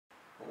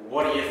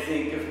What do you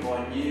think of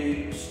my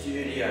new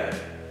studio?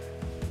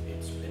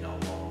 It's been a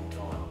long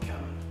time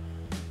coming.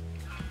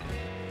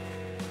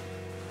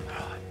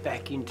 Alright,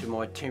 back into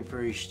my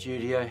temporary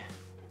studio.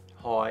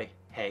 Hi,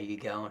 how you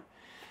going?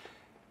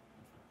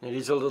 It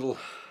is a little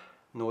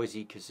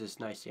noisy because there's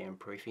no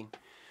soundproofing.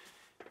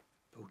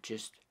 We'll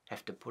just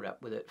have to put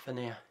up with it for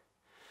now.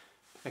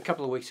 A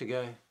couple of weeks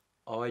ago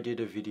I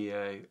did a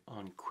video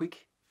on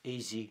quick,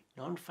 easy,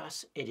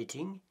 non-fuss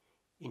editing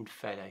in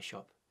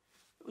Photoshop.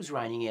 It was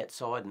raining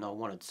outside and I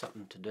wanted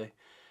something to do,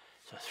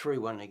 so I threw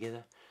one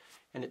together,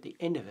 and at the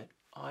end of it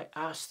I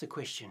asked the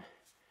question,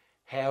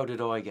 how did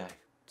I go?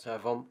 So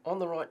if I'm on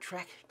the right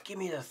track, give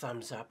me the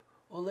thumbs up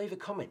or leave a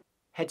comment.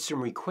 Had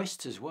some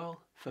requests as well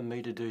for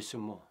me to do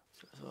some more,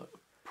 so I thought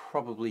I'd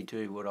probably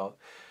do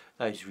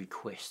those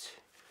requests.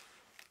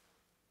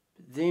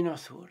 But then I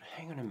thought,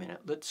 hang on a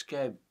minute, let's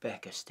go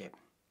back a step.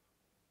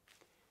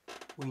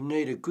 We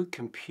need a good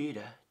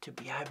computer to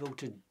be able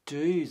to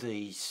do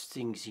these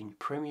things in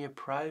Premiere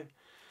Pro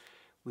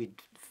with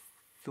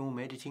film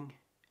editing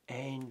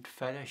and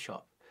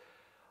Photoshop.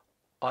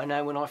 I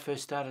know when I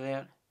first started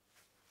out,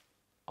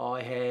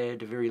 I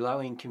had a very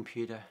low-end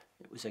computer.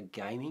 It was a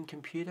gaming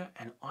computer,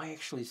 and I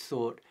actually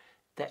thought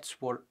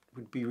that's what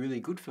would be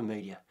really good for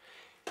media.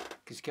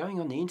 Because going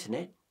on the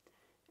internet,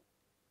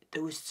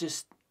 there was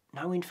just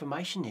no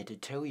information there to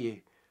tell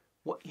you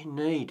what you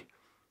need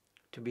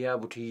to be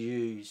able to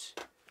use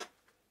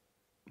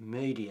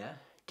media,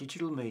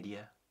 digital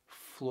media,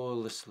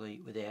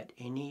 flawlessly without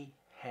any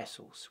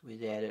hassles,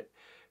 without it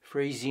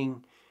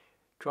freezing,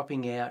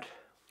 dropping out.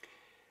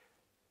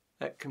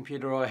 That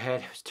computer I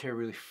had was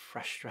terribly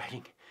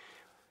frustrating.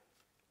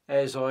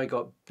 As I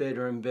got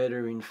better and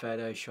better in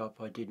Photoshop,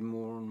 I did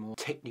more and more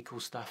technical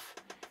stuff,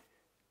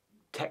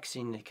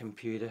 taxing the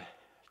computer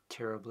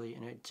terribly,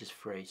 and it just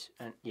freeze.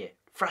 And yeah,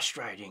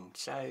 frustrating,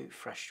 so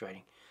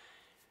frustrating.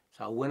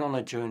 So I went on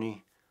a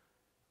journey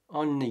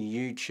on the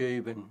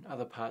YouTube and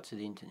other parts of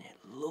the internet,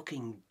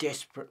 looking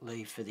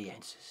desperately for the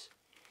answers.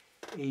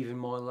 Even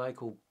my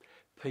local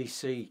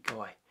PC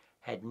guy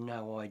had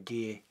no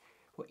idea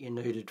what you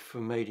needed for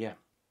media.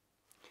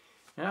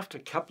 And after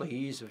a couple of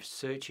years of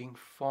searching,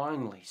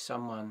 finally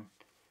someone,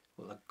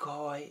 well, a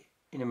guy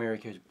in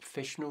America who's a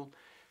professional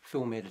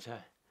film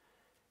editor,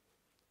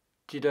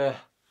 did a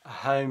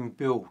home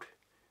build.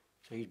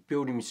 So he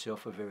built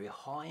himself a very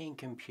high-end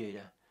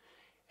computer,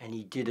 and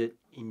he did it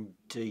in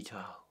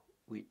detail,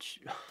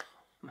 which,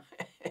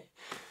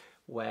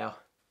 wow,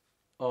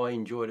 I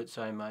enjoyed it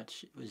so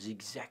much. It was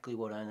exactly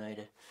what I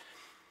needed.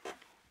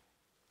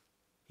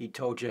 He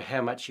told you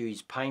how much he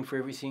was paying for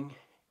everything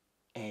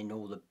and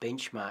all the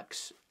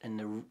benchmarks and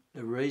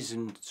the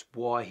reasons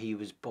why he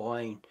was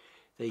buying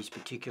these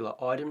particular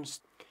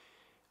items.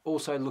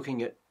 Also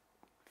looking at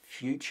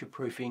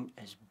future-proofing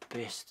as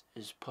best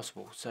as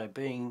possible. So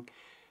being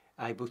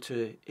able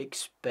to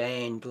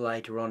expand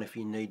later on if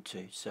you need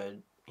to. So,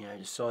 you know,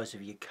 the size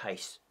of your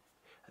case,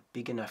 a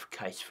big enough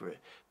case for it,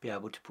 be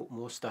able to put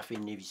more stuff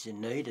in if you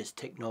need as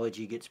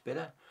technology gets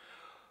better,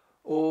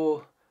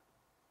 or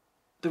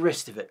the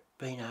rest of it,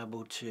 being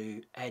able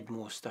to add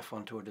more stuff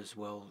onto it as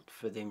well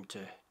for them to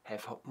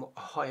have a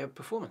higher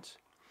performance.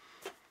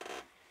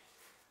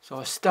 So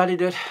I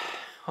studied it,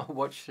 I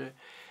watched it,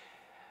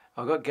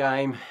 I got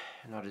game,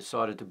 and I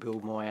decided to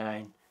build my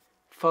own,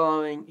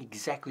 following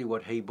exactly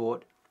what he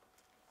bought.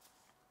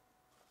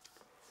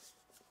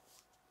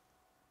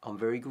 I'm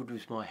very good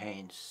with my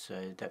hands,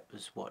 so that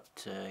was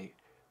what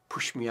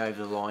pushed me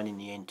over the line in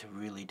the end to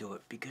really do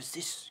it, because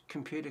this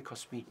computer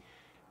cost me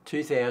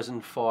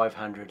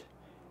 $2,500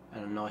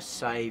 and I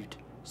saved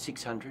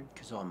 $600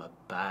 because I'm a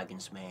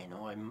bargains man.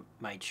 I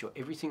made sure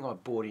everything I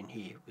bought in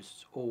here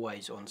was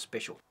always on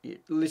special.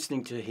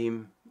 Listening to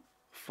him,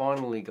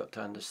 finally got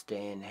to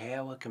understand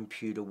how a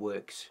computer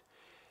works.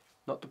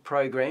 Not the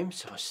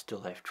programs, I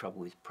still have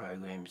trouble with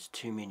programs,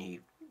 too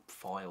many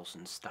files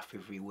and stuff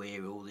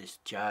everywhere, all this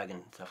jargon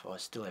and stuff, I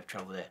still have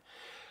trouble there.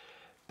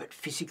 But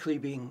physically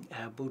being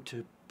able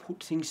to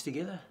put things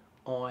together,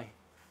 I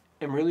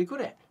am really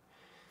good at.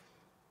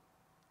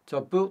 So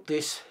I built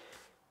this,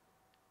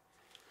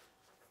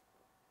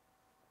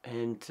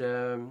 and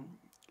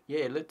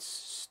yeah, let's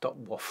stop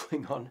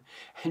waffling on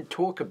and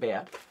talk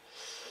about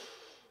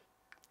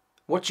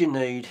what you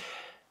need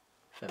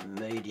for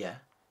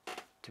media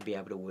to be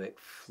able to work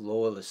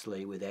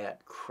flawlessly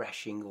without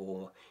crashing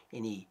or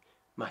any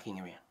mucking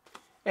around.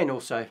 And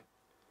also,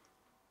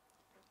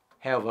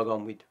 how have I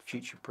gone with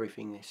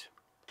future-proofing this?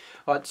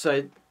 Alright,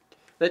 so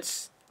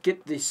let's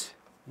get this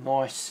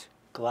nice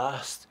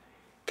glass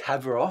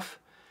cover off.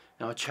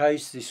 Now I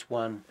chose this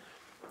one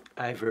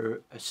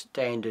over a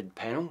standard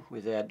panel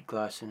without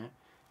glass in it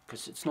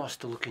because it's nice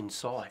to look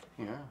inside,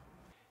 you know.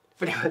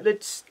 But anyway,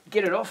 let's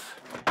get it off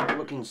and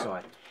look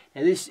inside.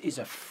 Now this is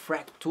a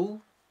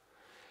Fractal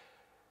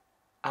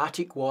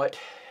Arctic White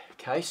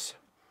case,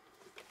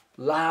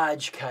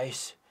 large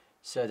case,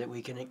 so that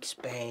we can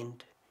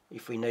expand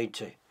if we need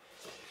to.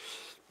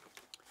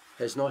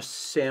 Has nice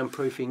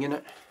soundproofing in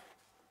it,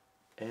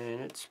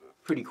 and it's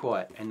pretty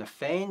quiet. And the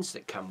fans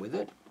that come with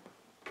it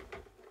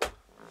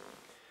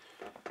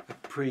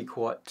pretty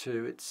quiet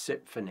too,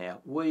 except for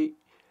now.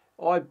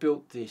 I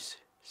built this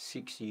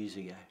 6 years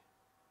ago,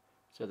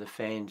 so the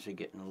fans are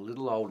getting a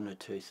little old in the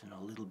tooth and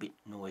a little bit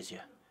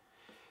noisier.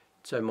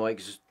 So my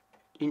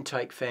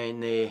intake fan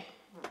there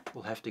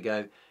will have to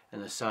go,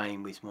 and the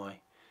same with my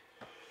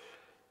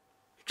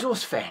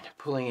exhaust fan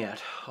pulling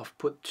out. I've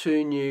put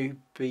 2 new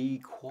Be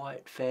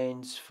Quiet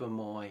fans for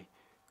my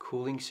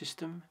cooling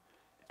system,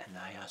 and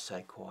they are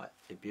so quiet,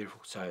 they're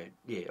beautiful. So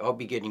yeah, I'll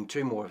be getting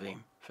 2 more of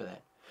them for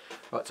that.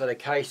 Right, so the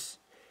case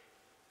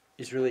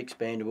is really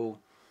expandable.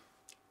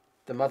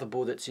 The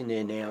motherboard that's in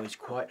there now is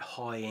quite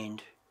high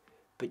end,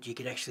 but you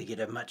could actually get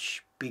a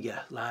much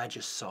bigger,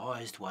 larger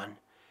sized one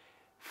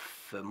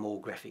for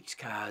more graphics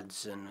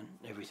cards and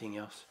everything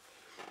else.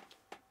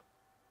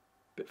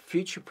 But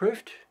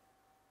future-proofed,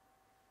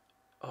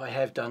 I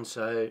have done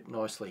so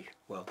nicely.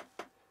 Well,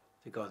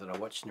 the guy that I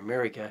watched in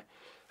America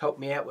helped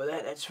me out with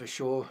that, that's for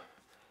sure.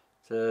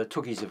 So I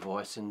took his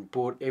advice and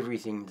bought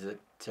everything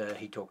that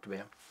he talked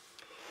about.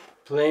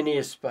 Plenty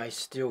of space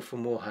still for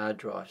more hard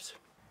drives.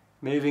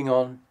 Moving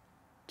on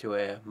to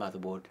our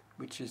motherboard,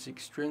 which is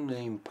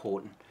extremely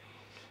important.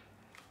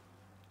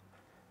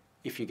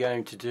 If you're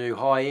going to do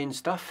high-end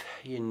stuff,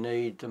 you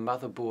need the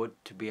motherboard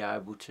to be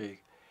able to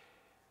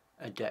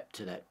adapt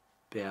to that,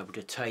 be able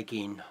to take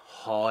in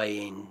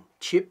high-end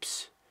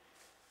chips,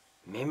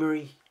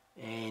 memory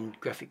and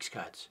graphics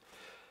cards.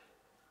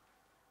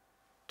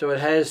 So it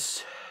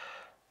has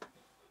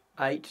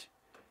 8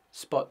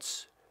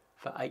 spots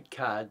for 8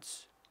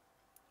 cards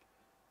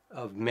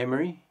of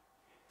memory,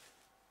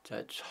 so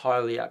it's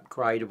highly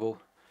upgradable.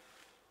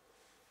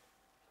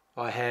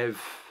 I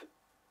have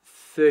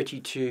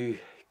 32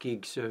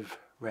 gigs of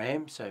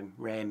RAM, so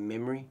RAM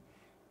memory,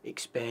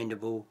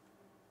 expandable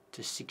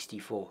to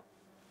 64.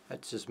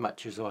 That's as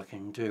much as I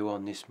can do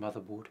on this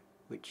motherboard,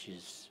 which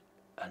is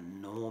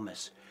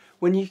enormous.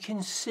 When you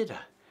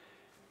consider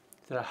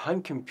that a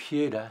home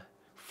computer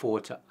 4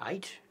 to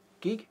 8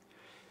 gig,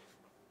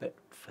 but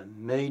for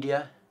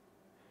media,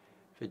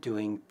 for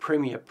doing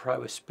Premiere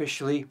Pro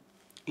especially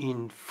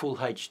in full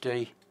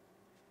HD,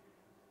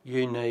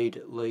 you need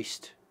at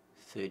least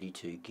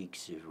 32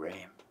 gigs of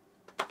RAM.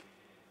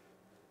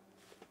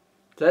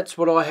 That's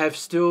what I have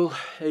still,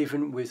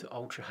 even with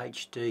Ultra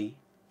HD.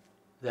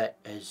 That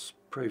has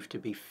proved to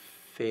be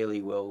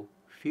fairly well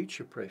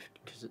future-proofed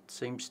because it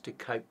seems to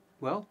cope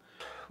well.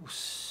 We'll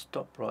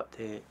stop right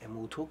there and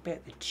we'll talk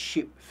about the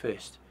chip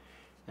first.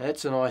 Now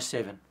that's an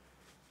i7.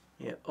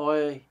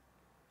 Now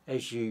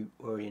as you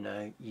already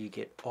know, you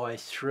get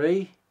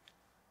i3,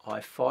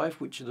 i5,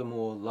 which are the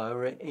more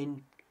lower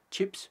end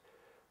chips,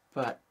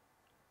 but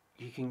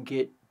you can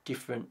get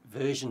different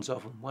versions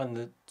of them. One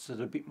that's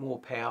a bit more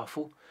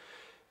powerful,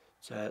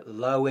 so at the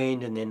low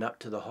end and then up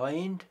to the high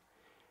end.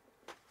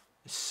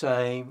 The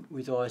same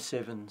with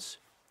i7s.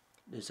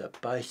 There's a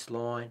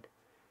baseline,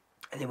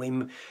 and then we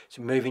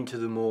move into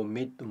the more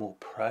mid, the more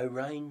pro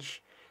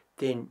range.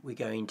 Then we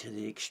go into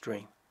the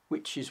extreme,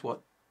 which is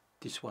what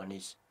this one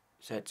is.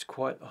 So it's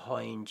quite a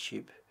high-end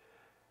chip.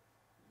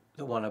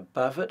 The one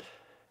above it,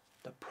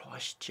 the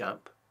price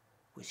jump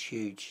was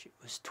huge. It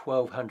was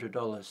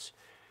 $1,200.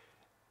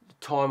 The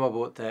time I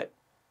bought that,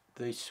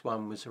 this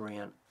one was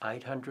around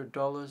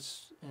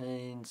 $800,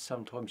 and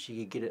sometimes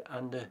you could get it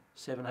under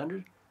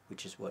 $700,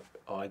 which is what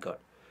I got.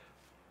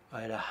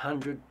 I had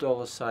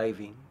 $100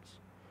 savings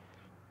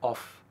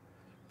off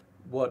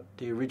what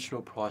the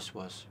original price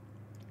was.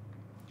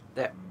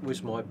 That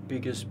was my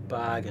biggest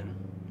bargain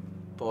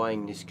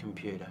buying this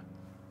computer.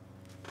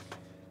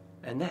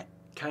 And that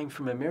came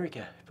from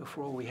America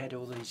before we had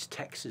all these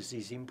taxes,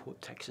 these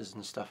import taxes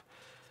and stuff.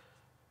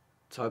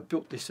 So I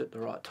built this at the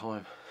right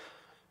time.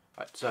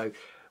 Right, so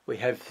we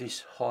have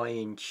this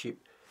high-end chip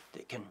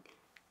that can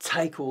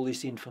take all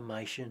this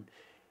information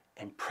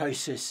and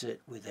process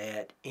it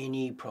without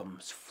any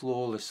problems,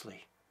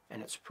 flawlessly,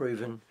 and it's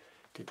proven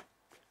to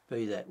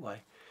be that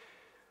way.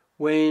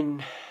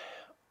 When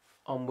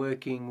I'm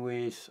working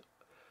with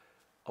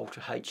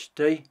Ultra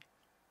HD,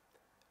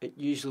 it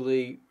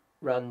usually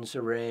runs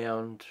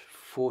around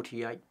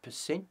 48%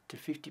 to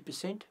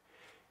 50%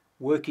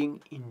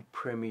 working in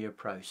Premiere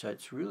Pro, so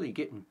it's really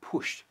getting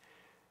pushed,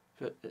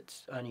 but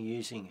it's only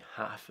using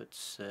half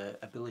its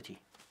ability.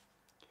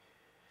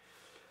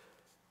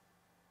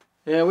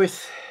 Now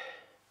with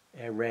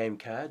our RAM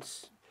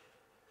cards,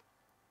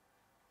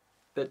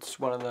 that's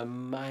one of the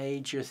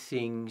major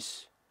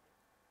things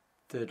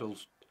that'll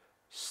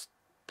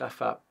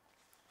stuff up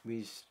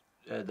with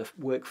the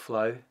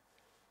workflow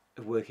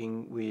of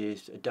working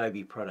with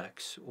Adobe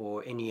products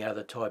or any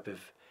other type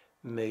of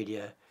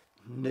media.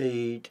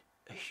 Need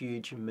a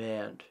huge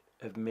amount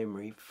of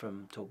memory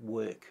to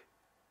work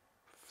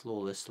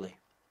flawlessly,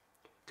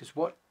 because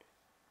what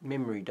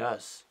memory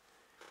does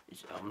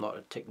is, I'm not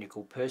a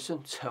technical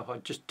person, so I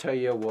just tell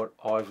you what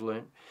I've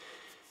learned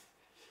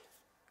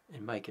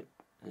and make it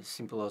as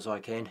simple as I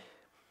can.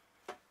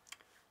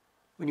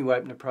 When you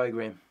open a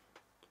program,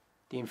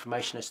 the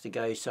information has to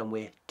go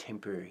somewhere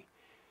temporary.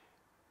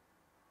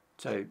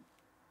 So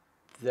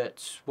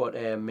that's what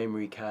our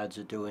memory cards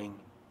are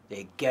doing.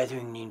 They're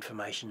gathering the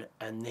information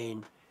and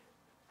then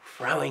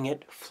throwing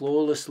it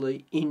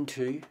flawlessly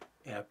into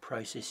our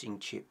processing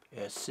chip,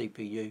 our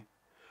CPU.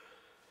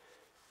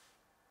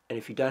 And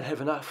if you don't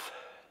have enough,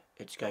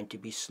 it's going to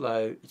be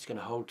slow, it's going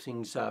to hold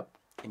things up,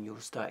 and you'll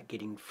start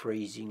getting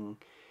freezing,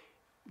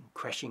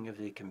 crashing of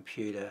the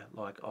computer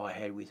like I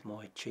had with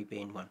my cheap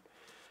N1.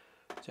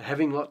 So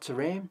having lots of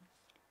RAM,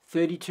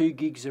 32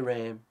 gigs of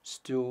RAM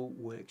still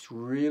works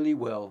really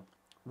well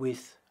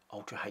with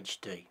Ultra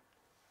HD.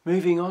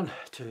 Moving on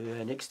to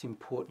our next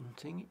important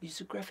thing is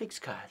the graphics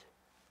card.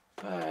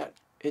 But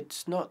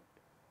it's not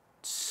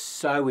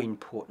so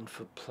important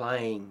for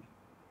playing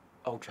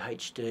Ultra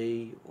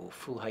HD or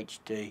Full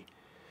HD,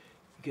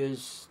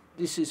 because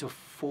this is a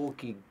 4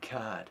 gig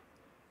card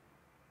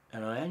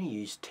and I only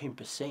use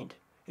 10%.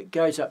 It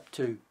goes up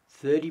to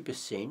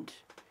 30%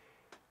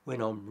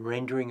 when I'm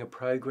rendering a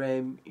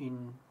program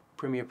in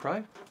Premiere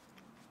Pro,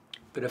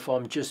 but if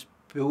I'm just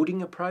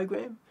building a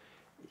program,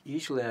 it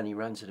usually only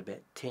runs at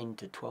about 10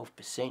 to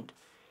 12%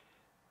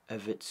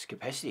 of its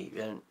capacity,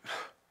 and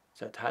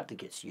so it hardly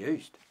gets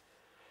used.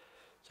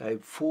 So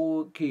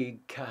 4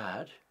 gig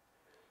card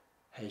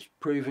has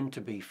proven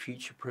to be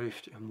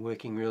future-proofed and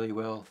working really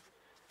well.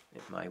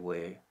 It may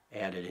wear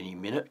out at any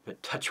minute,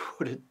 but touch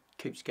wood, it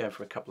keeps going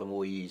for a couple of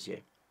more years, yeah.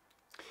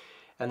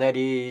 And that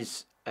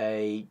is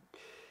a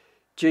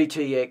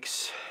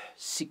GTX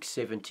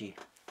 670.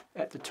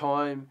 At the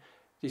time,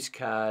 this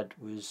card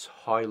was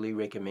highly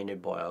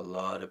recommended by a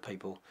lot of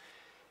people,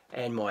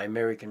 and my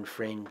American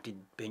friend did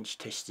bench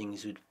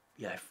testings with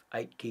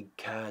 8 gig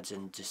cards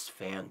and just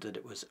found that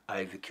it was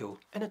overkill,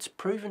 and it's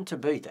proven to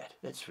be that,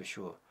 that's for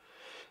sure.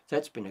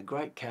 That's been a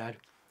great card.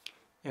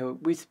 Now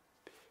with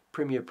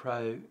Premiere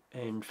Pro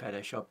and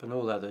Photoshop and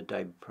all other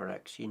Adobe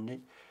products,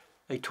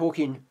 they talk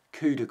in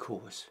CUDA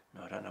cores.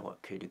 Now, I don't know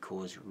what CUDA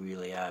cores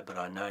really are, but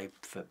I know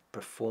for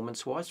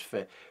performance-wise,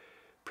 for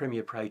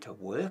Premiere Pro to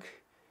work,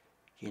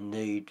 you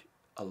need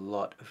a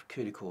lot of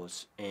CUDA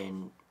cores.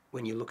 And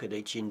when you look at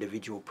each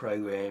individual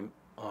program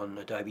on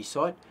Adobe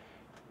site,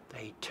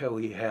 they tell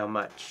you how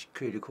much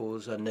CUDA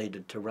cores are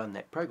needed to run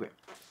that program.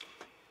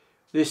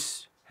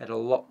 This had a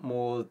lot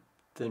more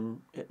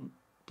than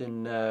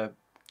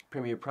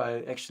Premiere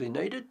Pro actually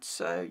needed,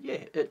 so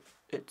yeah,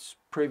 it's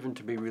proven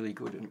to be really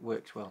good and it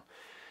works well.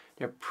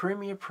 Now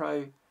Premiere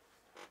Pro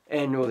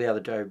and all the other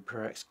Adobe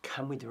products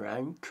come with their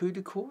own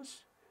CUDA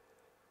cores,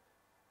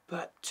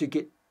 but to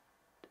get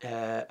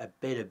a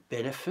better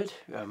benefit,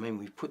 I mean,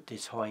 we've put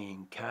this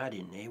high-end card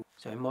in there,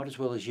 so might as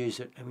well as use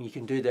it. I mean, you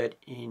can do that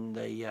in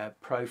the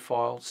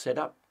profile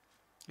setup.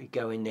 We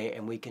go in there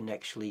and we can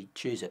actually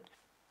choose it.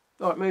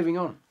 All right, moving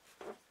on.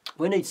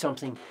 We need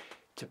something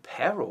to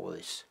power all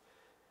this.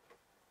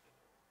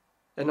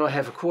 And I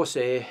have a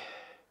Corsair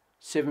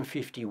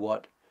 750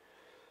 watt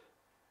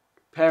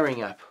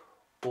powering up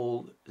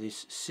all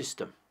this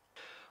system.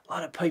 A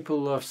lot of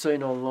people I've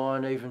seen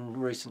online, even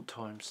recent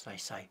times, they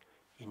say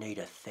you need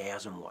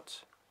 1,000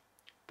 watts.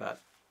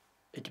 But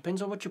it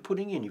depends on what you're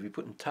putting in. If you're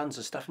putting tons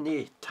of stuff in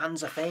there,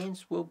 tons of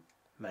fans, well,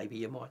 maybe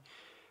you might.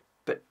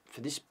 But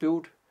for this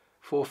build,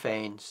 4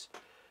 fans,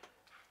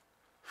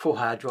 4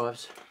 hard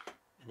drives,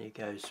 and there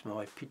goes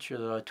my picture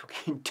that I took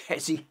in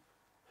Tassie.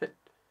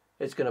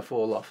 It's going to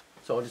fall off,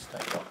 so I'll just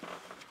take one.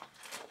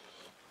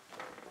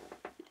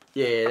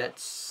 Yeah,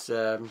 that's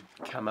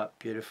come up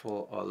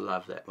beautiful. I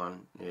love that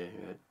one. Yeah,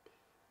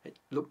 it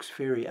looks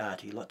very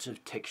arty, lots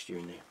of texture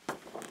in there.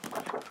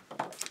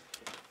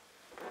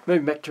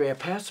 Moving back to our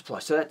power supply,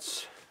 so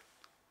that's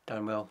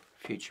done well,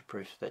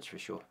 future-proof, that's for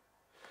sure.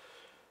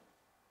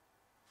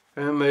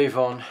 We'll move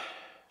on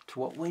to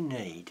what we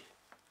need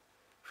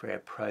for our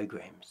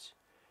programs.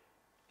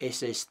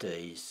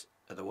 SSDs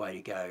are the way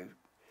to go.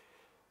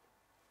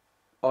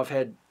 I've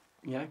had,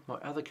 my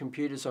other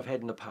computers I've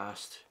had in the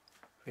past,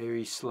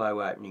 very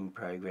slow opening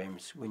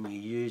programs. When you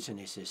use an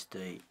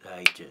SSD,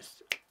 they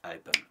just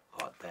open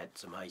like that.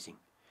 It's amazing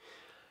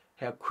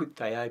how quick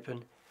they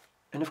open.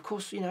 And of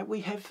course,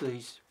 we have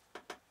these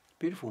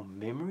beautiful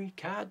memory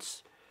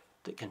cards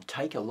that can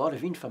take a lot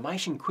of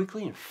information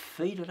quickly and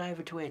feed it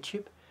over to our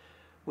chip.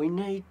 We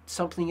need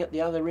something at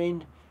the other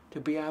end to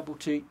be able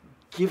to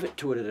give it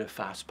to it at a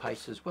fast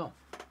pace as well.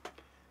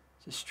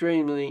 It's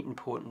extremely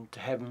important to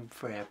have them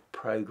for our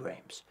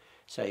programs.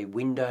 Say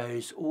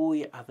Windows, all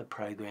your other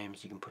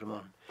programs, you can put them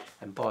on.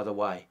 And by the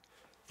way,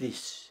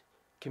 this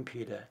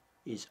computer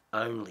is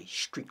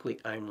strictly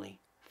only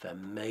for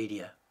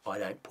media. I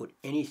don't put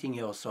anything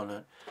else on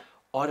it.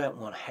 I don't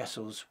want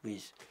hassles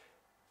with,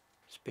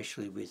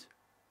 especially with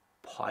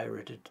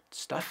pirated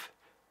stuff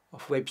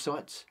off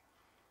websites.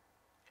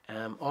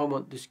 I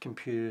want this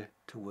computer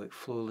to work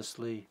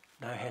flawlessly,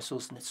 no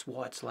hassles, and that's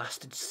why it's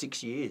lasted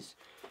 6 years.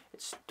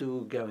 It's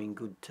still going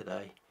good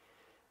today.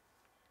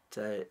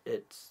 So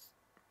it's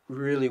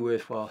really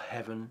worthwhile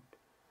having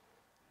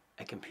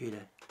a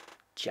computer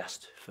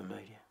just for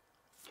media.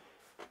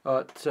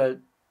 Alright, so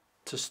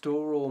to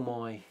store all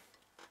my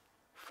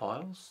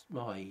files,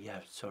 my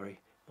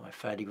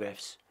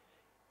photographs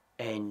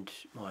and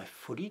my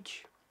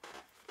footage,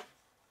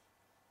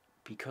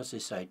 because they're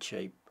so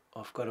cheap,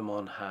 I've got them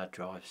on hard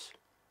drives.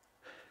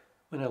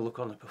 when I look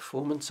on the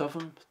performance of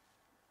them,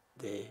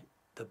 they're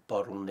the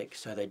bottleneck,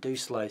 so they do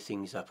slow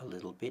things up a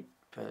little bit,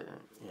 but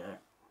you know,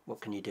 what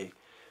can you do?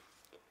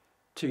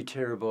 2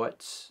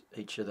 terabytes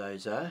each of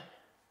those are.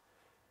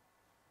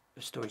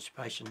 The storage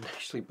space, and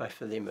actually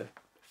both of them are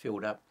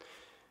filled up.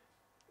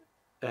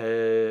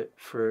 To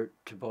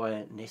buy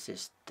an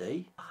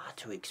SSD,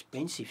 too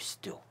expensive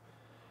still.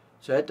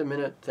 So at the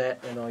minute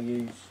that, and I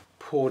use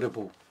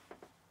portable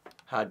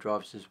hard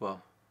drives as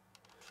well.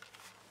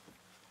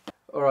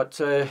 Alright,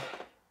 so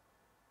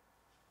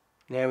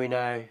now we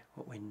know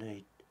what we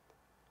need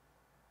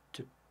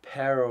to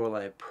power all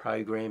our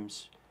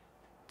programs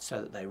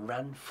so that they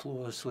run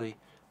flawlessly.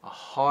 A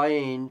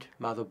high-end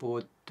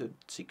motherboard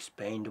that's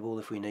expandable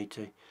if we need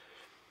to.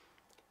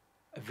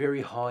 A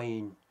very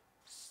high-end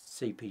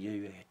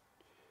CPU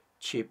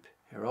chip,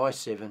 our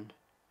i7.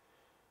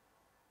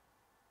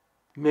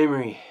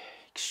 Memory,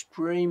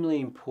 extremely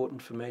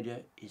important for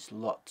me is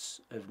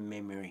lots of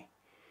memory.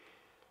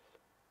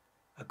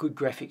 A good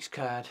graphics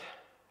card,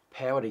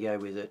 power to go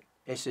with it,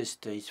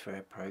 SSDs for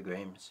our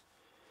programs.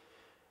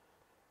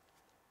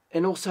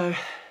 And also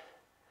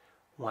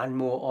one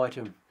more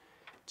item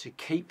to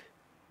keep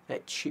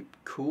that chip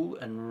cool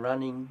and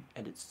running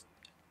at its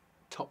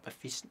top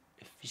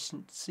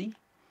efficiency.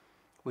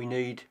 We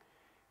need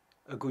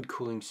a good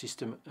cooling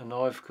system, and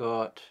I've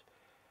got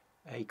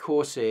a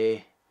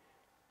Corsair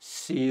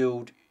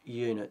sealed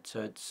unit,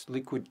 so it's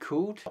liquid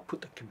cooled. I'll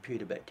put the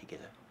computer back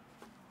together.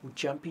 We'll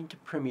jump into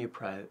Premiere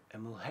Pro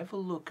and we'll have a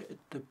look at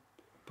the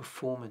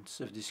performance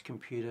of this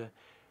computer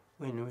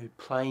when we're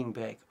playing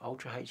back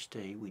Ultra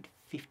HD with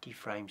 50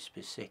 frames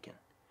per second.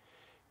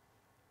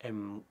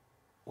 And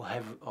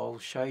I'll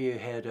show you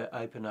how to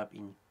open up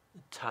in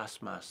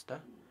Taskmaster,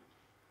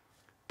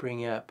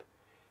 bring up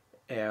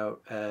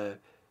our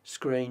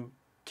screen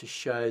to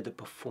show the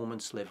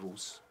performance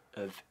levels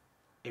of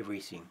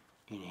everything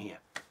in here.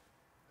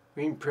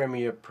 We're in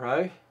Premiere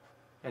Pro,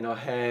 and I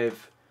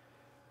have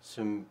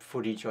some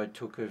footage I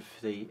took of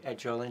the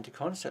Agile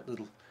Entercons, that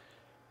little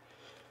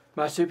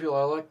marsupial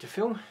I like to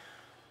film,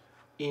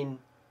 in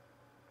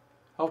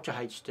Ultra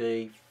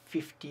HD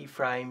 50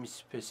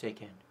 frames per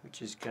second,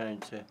 which is going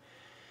to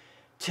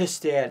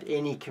test out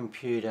any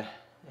computer.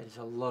 There's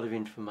a lot of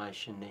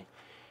information there.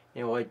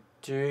 Now I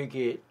do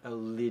get a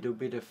little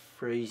bit of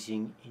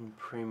freezing in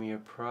Premiere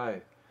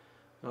Pro.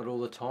 Not all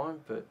the time,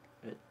 but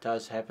it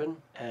does happen.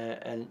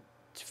 And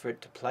for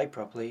it to play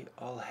properly,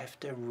 I'll have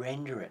to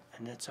render it.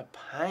 And it's a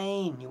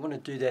pain. You want to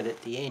do that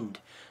at the end,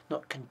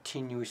 not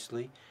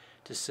continuously,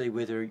 to see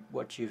whether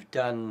what you've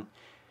done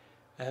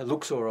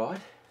looks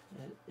alright.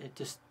 It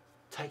just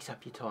takes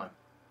up your time.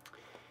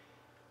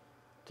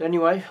 So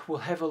anyway, we'll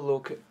have a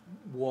look at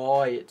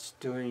why it's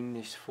doing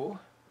this for,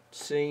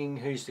 seeing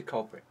who's the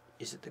culprit.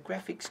 Is it the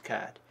graphics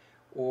card,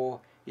 or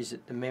is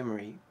it the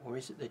memory, or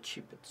is it the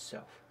chip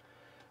itself?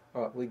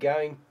 Alright, we're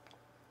going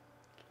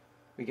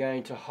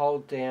to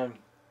hold down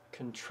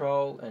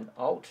Control and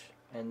Alt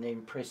and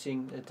then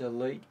pressing the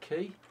delete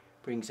key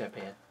brings up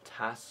our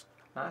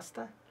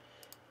Taskmaster.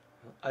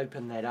 We'll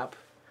open that up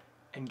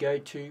and go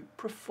to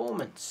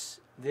Performance.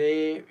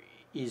 There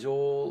is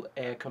all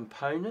our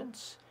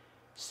components,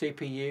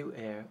 CPU,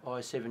 our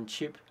i7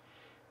 chip,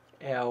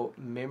 our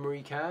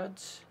memory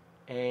cards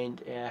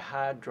and our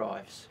hard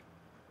drives.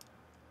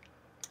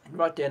 And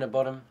right down the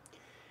bottom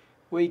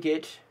we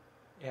get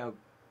our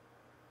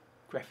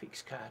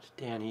graphics card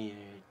down here,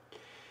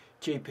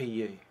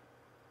 GPU.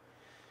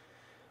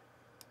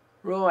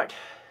 Right,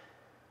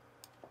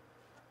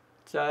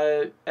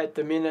 so at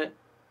the minute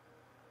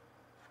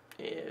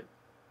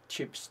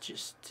chip's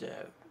just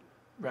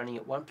running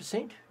at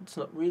 1%. It's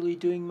not really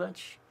doing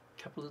much,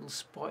 a couple little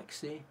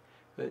spikes there,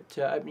 but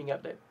opening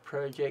up that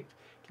project,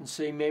 you can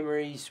see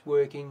memory's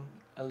working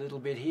a little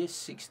bit here,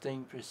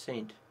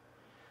 16%.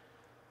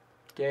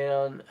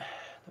 Down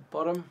the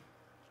bottom,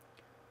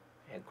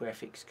 our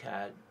graphics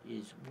card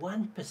is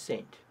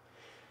 1%.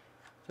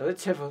 So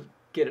let's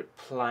get it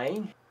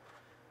playing.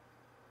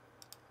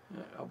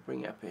 I'll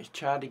bring up our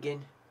chart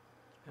again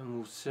and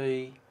we'll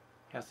see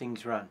how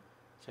things run.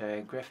 So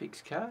our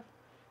graphics card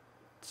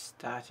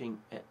starting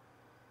at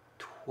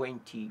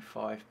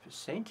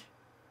 25%.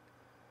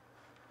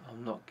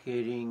 I'm not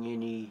getting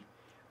any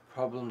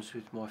problems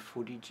with my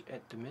footage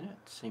at the minute.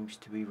 Seems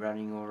to be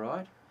running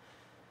alright.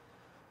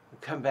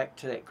 We'll come back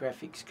to that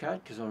graphics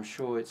card because I'm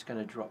sure it's going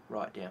to drop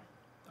right down.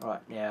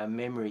 Alright, now our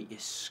memory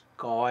is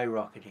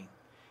skyrocketing.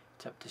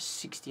 It's up to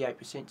 68%,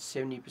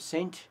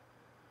 70%,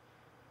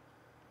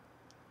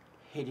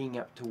 heading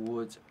up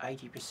towards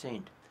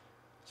 80%.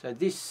 So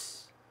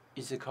this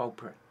is the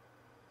culprit.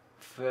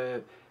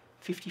 For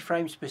 50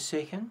 frames per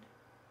second,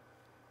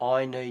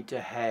 I need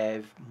to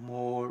have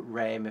more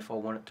RAM if I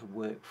want it to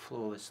work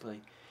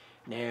flawlessly.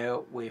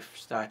 Now we're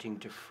starting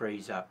to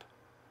freeze up.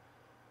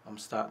 I'm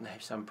starting to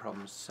have some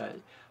problems. So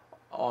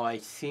I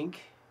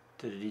think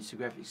that it is the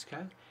graphics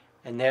card.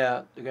 And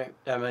now the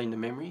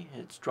memory,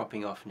 it's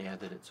dropping off now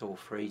that it's all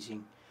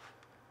freezing.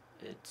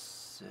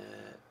 It's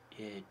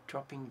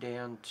dropping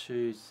down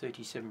to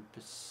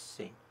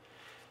 37%.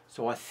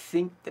 So I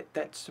think that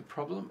that's the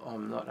problem.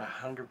 I'm not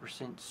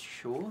 100%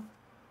 sure. You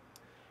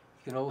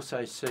can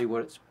also see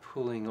what it's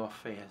pulling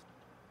off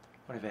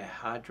one of our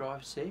hard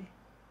drives there,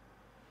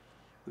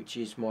 which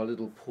is my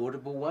little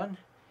portable one.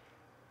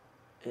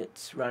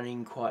 It's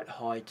running quite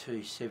high too,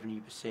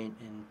 70%,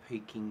 and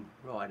peaking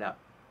right up.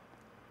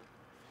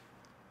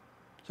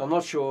 So I'm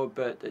not sure,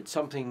 but it's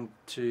something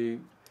to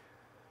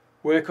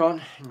work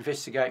on,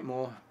 investigate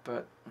more,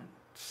 but it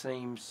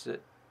seems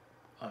that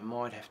I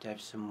might have to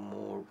have some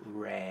more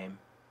RAM,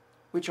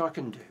 which I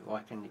can do.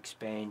 I can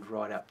expand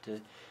right up to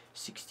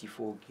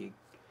 64 gig.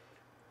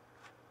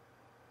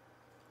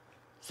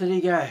 So there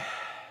you go.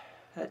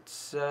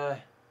 That's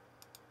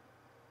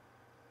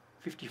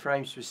 50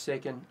 frames per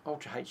second,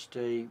 Ultra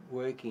HD,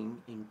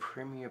 working in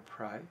Premiere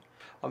Pro.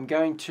 I'm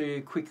going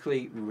to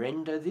quickly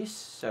render this,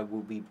 so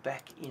we'll be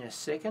back in a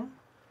second.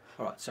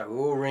 Alright, so we're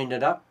all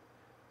rendered up.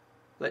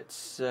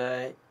 Let's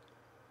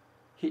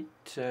hit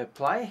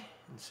play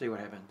and see what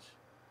happens.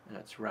 And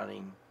it's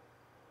running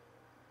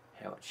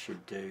how it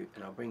should do.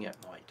 And I'll bring up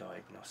my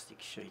diagnostic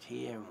sheet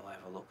here and we'll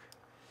have a look.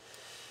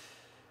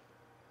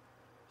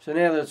 So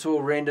now that it's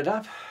all rendered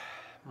up,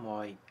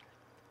 my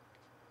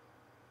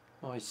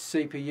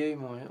CPU,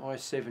 my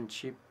i7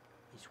 chip,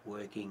 is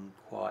working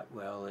quite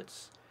well.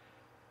 It's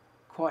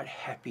quite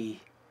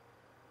happy,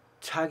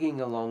 tugging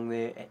along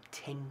there at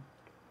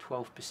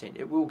 10–12%.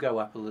 It will go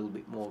up a little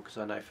bit more because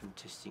I know from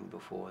testing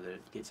before that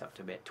it gets up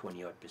to about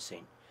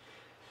 20–odd%.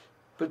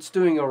 But it's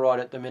doing alright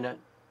at the minute.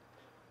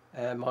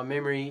 My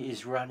memory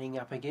is running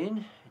up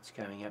again. It's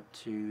going up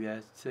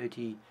to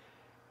 39%.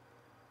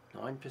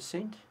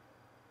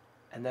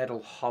 And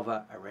that'll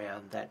hover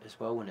around that as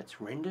well when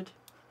it's rendered.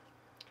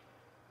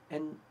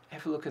 And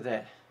have a look at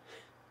that.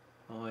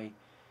 My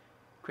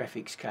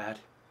graphics card,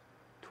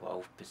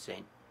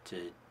 12%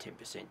 to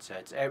 10%. So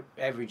it's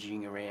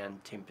averaging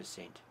around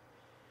 10%.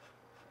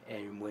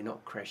 And we're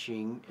not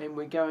crashing and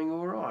we're going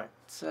alright.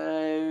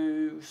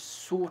 So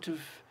sort of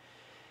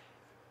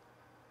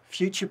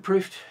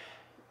future-proofed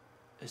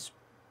as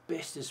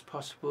best as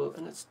possible,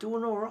 and it's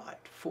doing alright.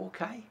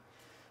 4K,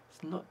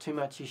 it's not too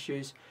much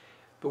issues.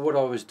 But what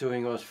I was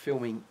doing, I was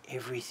filming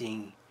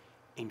everything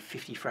in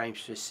 50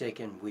 frames per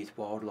second with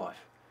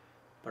wildlife.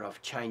 But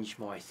I've changed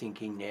my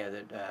thinking now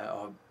that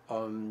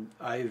I'm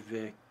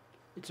over.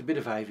 It's a bit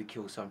of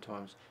overkill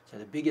sometimes. So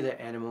the bigger the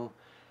animal,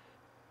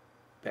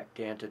 back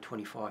down to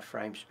 25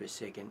 frames per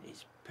second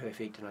is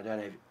perfect, and I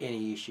don't have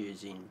any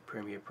issues in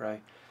Premiere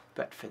Pro.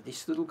 But for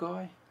this little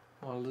guy,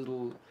 my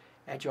little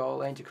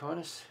agile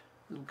antechinus,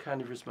 little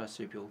carnivorous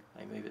marsupial,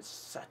 they move at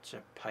such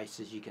a pace,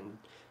 as you can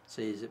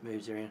see as it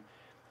moves around.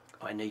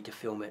 I need to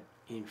film it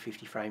in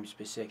 50 frames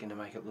per second to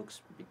make it look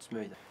a bit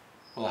smoother.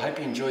 Well, I hope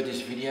you enjoyed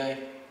this video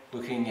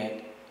looking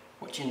at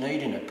what you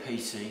need in a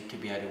PC to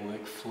be able to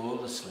work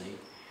flawlessly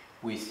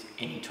with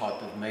any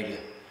type of media.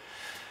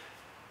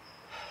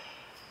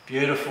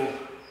 Beautiful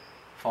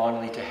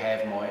finally to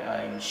have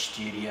my own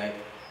studio.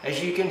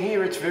 As you can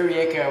hear, it's very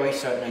echoey,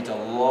 so it needs a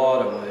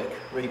lot of work,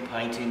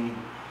 repainting,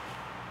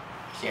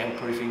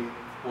 soundproofing,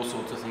 all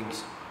sorts of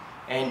things,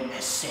 and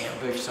a sound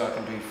booth so I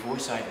can do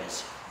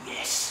voiceovers.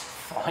 Yes,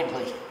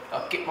 finally,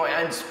 I'll get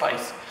my own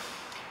space.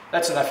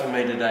 That's enough for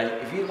me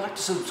today. If you'd like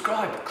to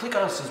subscribe, click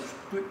on the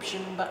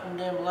subscription button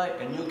down below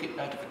and you'll get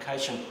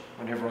notification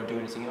whenever I do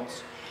anything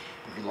else.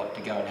 If you'd like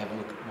to go and have a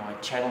look at my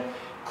channel,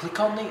 click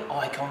on the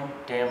icon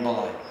down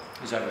below.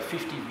 There's over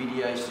 50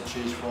 videos to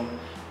choose from.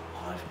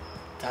 I've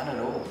done it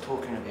all,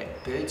 talking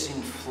about birds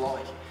in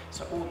flight,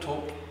 so all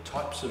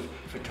types of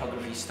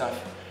photography stuff,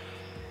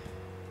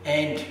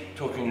 and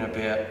talking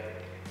about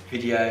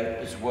video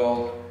as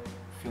well,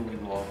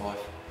 filming wildlife,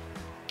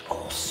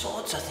 all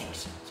sorts of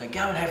things. So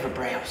go and have a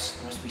browse.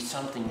 There must be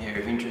something there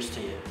of interest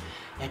to you.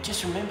 Now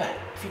just remember,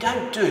 if you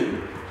don't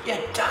do, you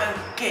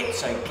don't get.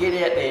 So get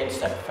out there and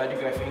start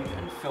photographing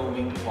and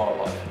filming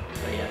wildlife.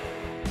 See ya.